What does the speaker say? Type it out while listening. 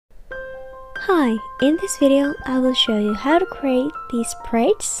Hi, in this video I will show you how to create these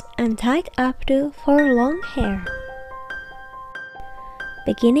braids and tight updo for long hair.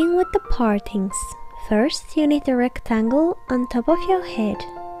 Beginning with the partings. First you need a rectangle on top of your head.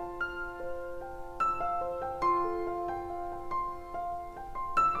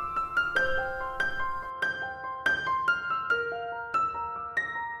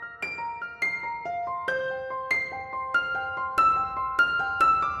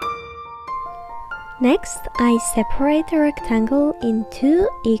 Next, I separate the rectangle in two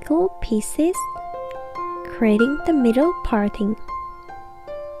equal pieces, creating the middle parting.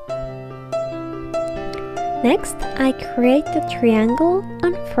 Next, I create the triangle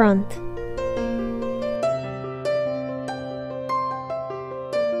on front.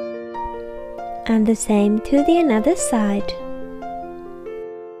 And the same to the another side.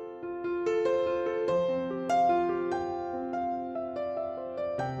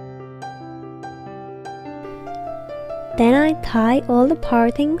 Then I tie all the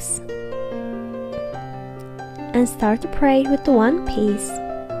partings and start to braid with the one piece.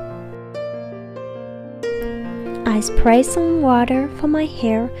 I spray some water for my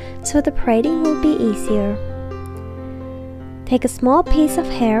hair so the braiding will be easier. Take a small piece of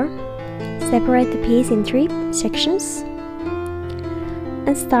hair, separate the piece in 3 sections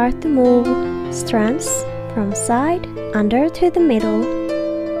and start to move strands from side under to the middle.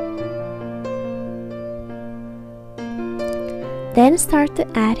 Then start to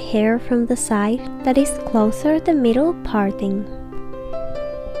add hair from the side that is closer to the middle parting.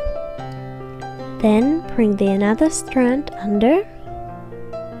 Then bring the another strand under,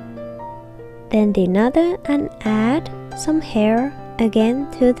 then the another, and add some hair again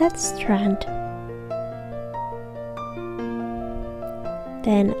to that strand.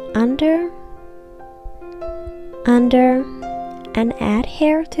 Then under, and add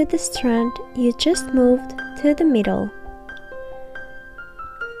hair to the strand you just moved to the middle.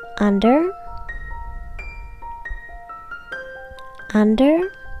 Under, and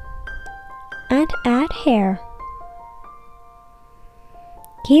add hair.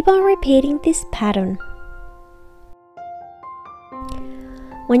 Keep on repeating this pattern.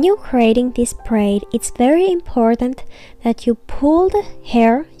 When you're creating this braid, it's very important that you pull the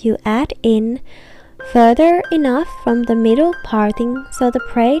hair you add in further enough from the middle parting so the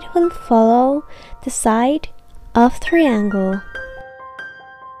braid will follow the side of the triangle.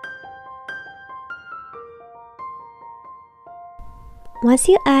 Once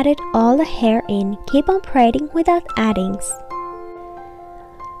you added all the hair in, keep on braiding without addings.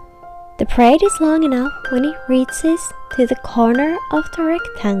 The braid is long enough when it reaches to the corner of the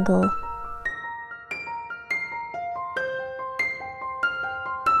rectangle.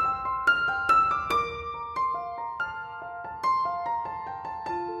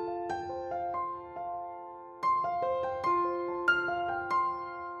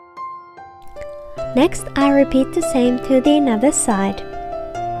 Next, I repeat the same to the another side.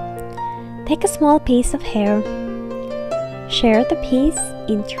 Take a small piece of hair, share the piece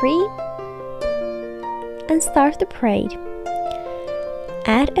in 3 and start the braid.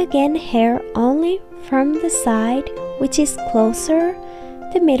 Add again hair only from the side which is closer to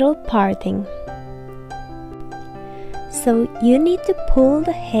the middle parting. So you need to pull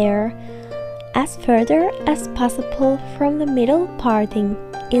the hair as further as possible from the middle parting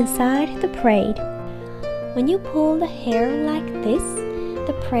inside the braid. When you pull the hair like this,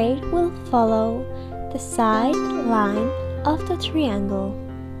 the braid will follow the side line of the triangle.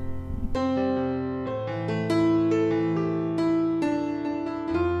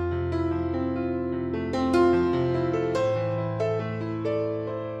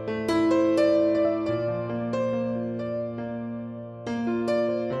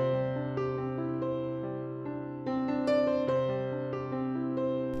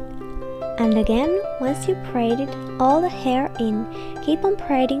 And again, once you braided all the hair in, keep on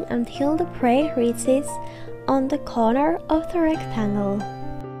braiding until the braid reaches on the corner of the rectangle.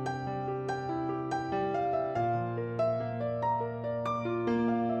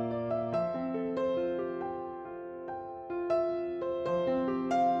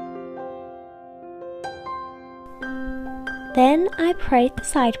 Then I braid the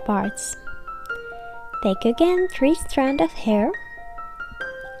side parts. Take again 3 strands of hair.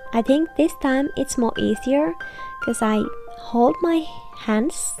 I think this time it's more easier because I hold my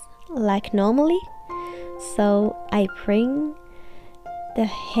hands like normally. So I bring the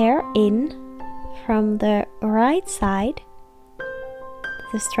hair in from the right side.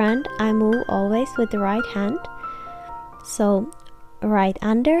 The strand I move always with the right hand. So right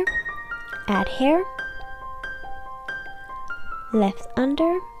under, add hair, left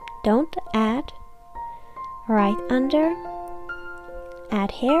under, don't add. Right under,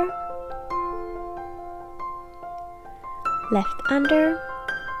 add hair. Left under,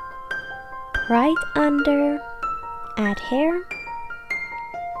 right under, add hair.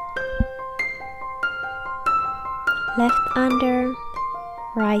 Left under,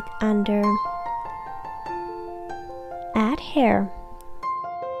 right under, add hair.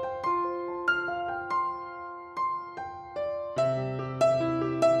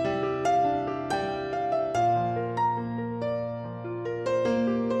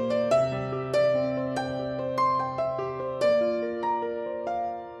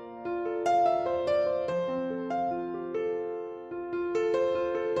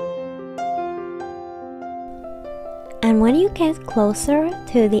 And when you get closer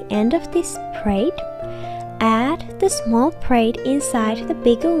to the end of this braid, add the small braid inside the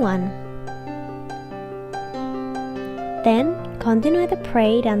bigger one. Then continue the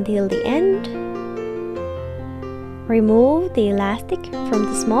braid until the end. Remove the elastic from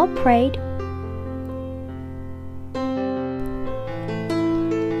the small braid.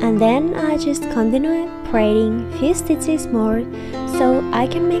 And then I just continue braiding few stitches more so I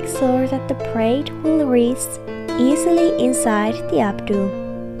can make sure that the braid will reach easily inside the updo.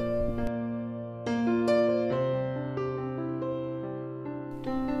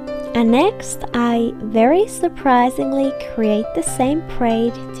 And next I very surprisingly create the same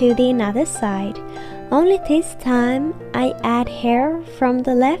braid to the other side, only this time I add hair from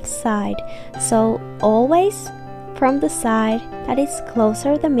the left side, so always from the side that is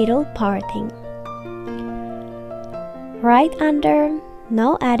closer the middle parting. Right under,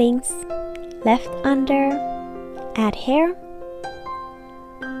 no addings. Left under, add hair.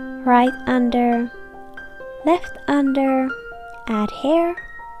 Right under, left under, add hair.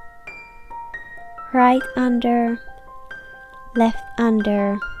 Right under, left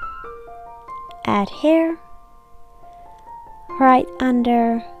under, add hair. Right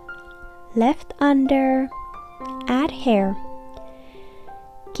under, left under, add hair.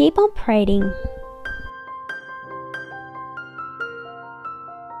 Keep on braiding.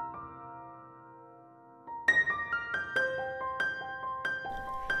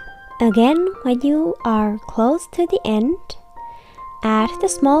 Again, when you are close to the end, add the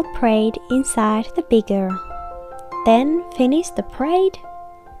small braid inside the bigger. Then finish the braid.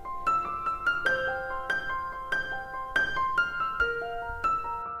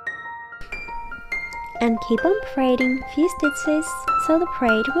 And keep on braiding few stitches so the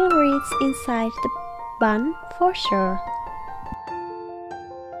braid will reach inside the bun for sure.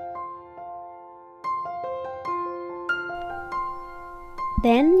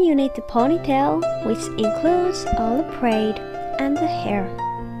 Then you need the ponytail, which includes all the braid and the hair.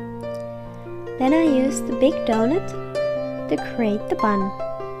 Then I use the big donut to create the bun.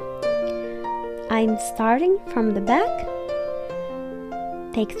 I'm starting from the back.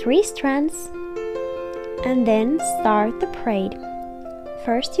 Take 3 strands and then start the braid.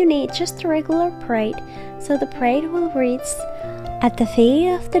 First you need just a regular braid, so the braid will reach at the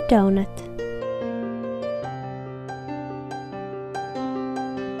feet of the donut.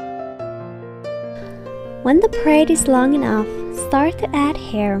 When the braid is long enough, start to add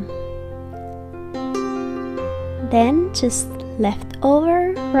hair. Then just left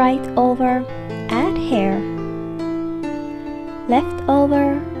over, right over, add hair. Left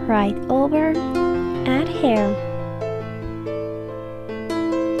over, right over, add hair.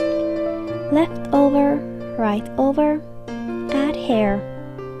 Left over, right over, add hair.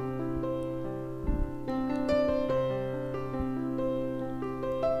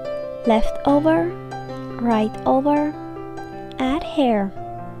 Left over, right over, add hair.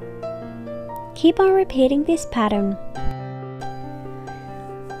 Keep on repeating this pattern.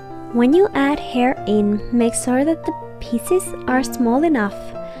 When you add hair in, make sure that the pieces are small enough.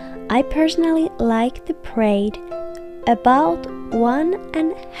 I personally like the braid about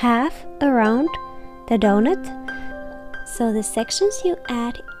 1.5 around the donut, so the sections you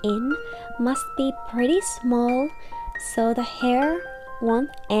add in must be pretty small so the hair won't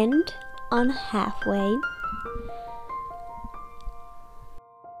end on halfway.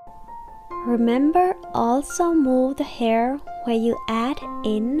 Remember, also move the hair where you add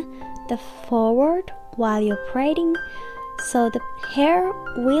in the forward while you're braiding, so the hair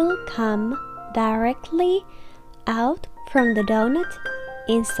will come directly out from the donut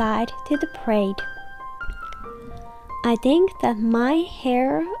inside to the braid. I think that my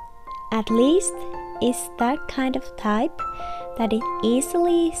hair at least is that kind of type that it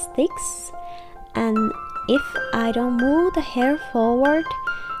easily sticks, and if I don't move the hair forward,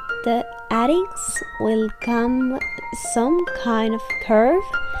 the addings will come some kind of curve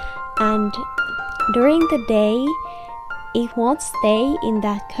and during the day it won't stay in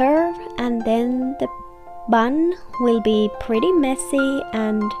that curve, and then the bun will be pretty messy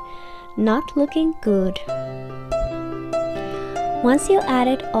and not looking good. Once you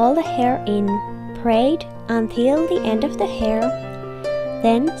added all the hair in, braid until the end of the hair,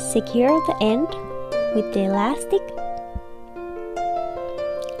 then secure the end with the elastic,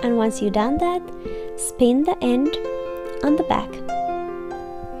 and once you've done that, spin the end on the back.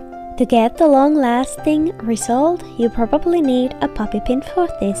 To get the long-lasting result, you probably need a puppy pin for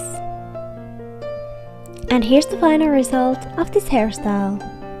this. And here's the final result of this hairstyle.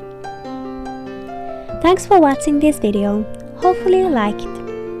 Thanks for watching this video. Hopefully you liked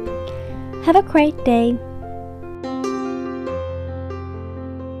it. Have a great day.